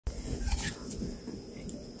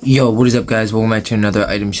Yo, what is up guys? Welcome back to another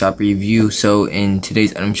item shop review. So in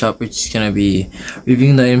today's item shop, we're just gonna be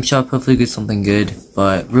reviewing the item shop, hopefully get something good.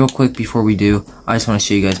 But real quick before we do, I just want to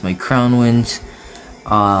show you guys my crown wins.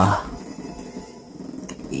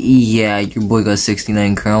 Yeah, your boy got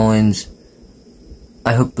 69 crown wins.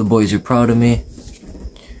 I hope the boys are proud of me.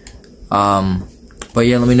 But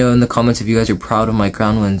yeah, let me know in the comments if you guys are proud of my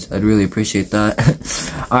crown wins. I'd really appreciate that.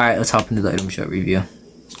 Alright, let's hop into the item shop review.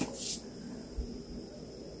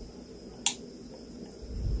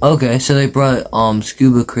 Okay, so they brought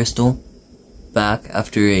Scuba Crystal back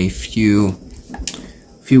after a few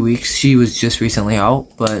weeks. She was just recently out,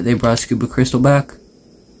 but they brought Scuba Crystal back.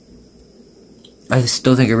 I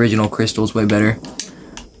still think original Crystal is way better,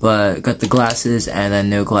 but got the glasses and then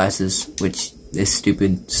no glasses, which is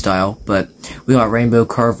stupid style. But we got Rainbow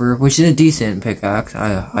Carver, which is a decent pickaxe.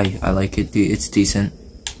 I like it. It's decent.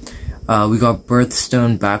 We got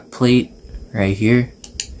Birthstone backplate right here.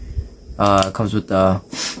 It comes with the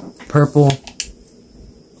purple,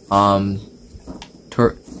 I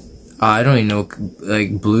don't even know,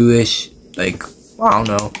 like bluish, like, I don't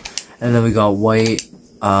know. And then we got white,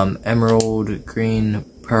 emerald, green,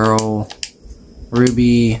 pearl,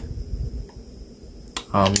 ruby,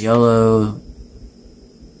 yellow,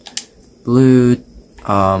 blue,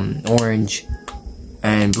 orange,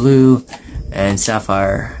 and blue, and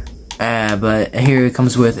sapphire. But here it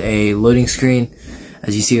comes with a loading screen.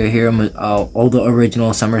 As you see right here, all the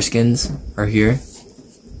original summer skins are here.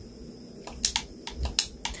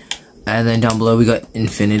 And then down below we got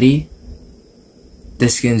Infinity.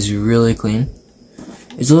 This skin's really clean.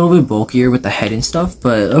 It's a little bit bulkier with the head and stuff,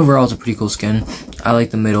 but overall it's a pretty cool skin. I like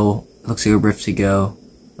the middle. It looks like a Rift to Go,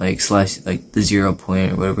 like the 0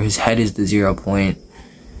 point or whatever. His head is the 0 point.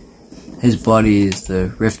 His body is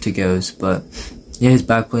the Rift to Go's, but yeah, his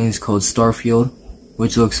backplane is called Starfield,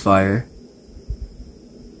 which looks fire.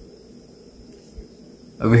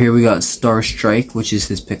 Over here we got Star Strike, which is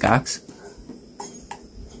his pickaxe.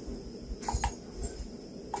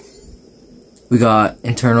 We got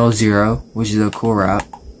Internal Zero, which is a cool wrap.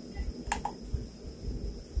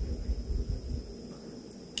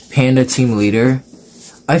 Panda Team Leader.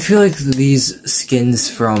 I feel like these skins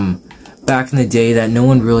from back in the day that no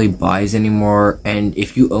one really buys anymore, and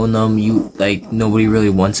if you own them, nobody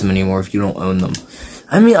really wants them anymore if you don't own them.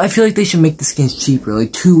 I mean, I feel like they should make the skins cheaper,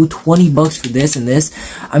 like $20 for this and this.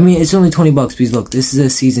 I mean, it's only $20 because look, this is a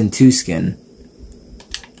Season 2 skin.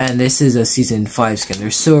 And this is a Season 5 skin.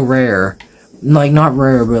 They're so rare. Like, not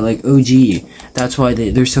rare, but like OG. That's why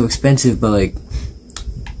they're so expensive, but like...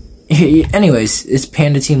 Anyways, it's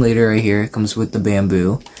Panda Team Leader right here. It comes with the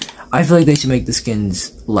bamboo. I feel like they should make the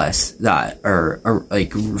skins less. Or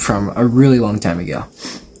like, from a really long time ago.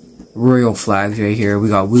 Royal flags right here. We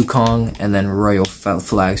got Wukong and then royal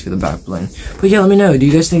flags for the back bling. But yeah, let me know. Do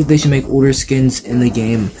you guys think they should make older skins in the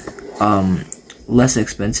game less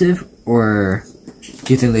expensive, or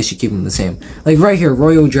do you think they should keep them the same? Like right here,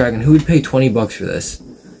 Royal Dragon. Who would pay $20 for this?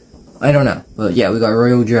 I don't know. But yeah, we got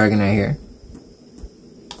Royal Dragon right here.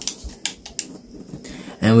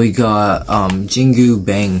 And we got Jingu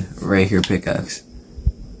Bang right here pickaxe,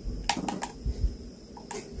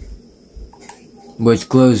 which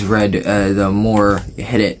glows red the more you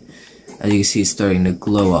hit it. As you can see, it's starting to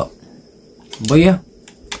glow up. But yeah,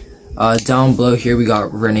 down below here we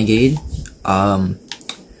got Renegade.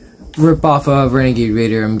 Rip off of Renegade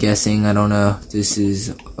Raider, I'm guessing. I don't know. This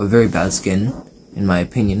is a very bad skin, in my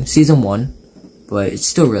opinion. Season 1, but it's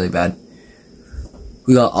still really bad.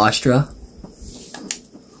 We got Astra.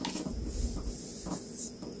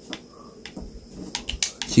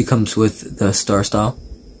 She comes with the star style.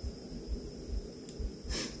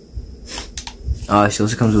 She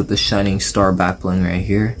also comes with the shining star backbling right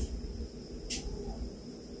here.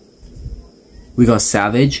 We got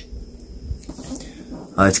Savage.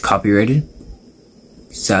 It's copyrighted,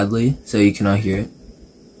 sadly, so you cannot hear it.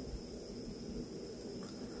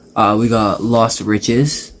 We got Lost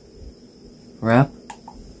Riches wrap.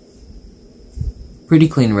 Pretty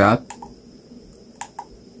clean wrap.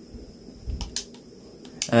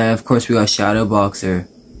 And of course we got Shadow Boxer,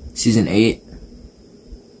 Season 8.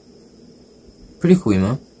 Pretty cool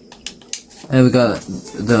emote. And we got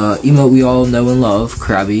the emote we all know and love,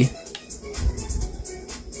 Krabby.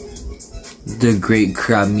 The great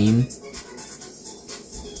crab meme.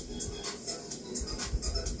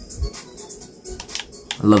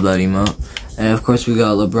 I love that emote. And of course we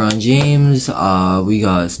got LeBron James, we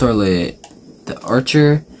got Starlit the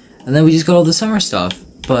Archer, and then we just got all the summer stuff.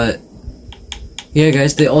 But yeah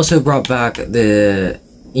guys, they also brought back the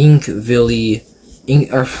Inkville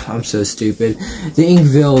I'm so stupid. The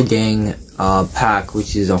Inkville Gang pack,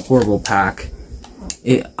 which is a horrible pack.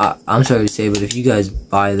 I'm sorry to say, but if you guys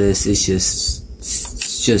buy this, it's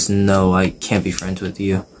just no, I can't be friends with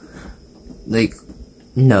you. Like,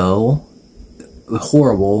 no.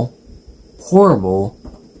 Horrible.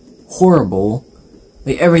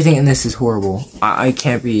 Like, everything in this is horrible. I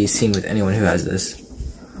can't be seen with anyone who has this.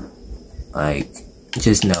 Like,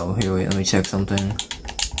 just no. Here, wait, let me check something.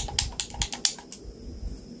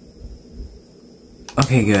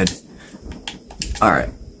 Okay, good. Alright.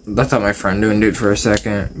 I thought my friend wouldn't do it for a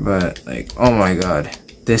second, but, like, oh my god.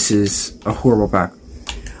 This is a horrible pack.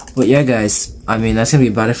 But yeah, guys, I mean, that's gonna be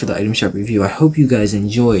about it for the item shop review. I hope you guys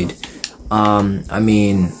enjoyed. I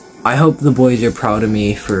mean, I hope the boys are proud of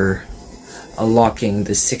me for unlocking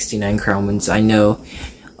the 69 crown wins. I know,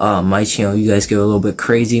 my channel, you guys go a little bit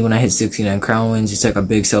crazy when I hit 69 crown wins. It's like a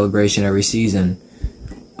big celebration every season.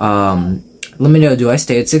 Let me know, do I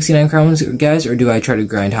stay at 69 crown wins, guys, or do I try to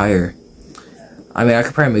grind higher? I mean, I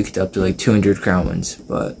could probably make it up to like 200 crown wins,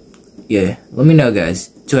 but yeah, let me know, guys.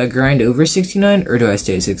 Do I grind over 69, or do I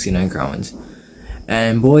stay at 69 crown wins?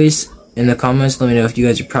 And boys, in the comments, let me know if you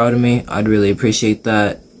guys are proud of me. I'd really appreciate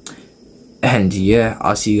that. And yeah,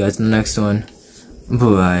 I'll see you guys in the next one.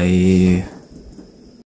 Bye.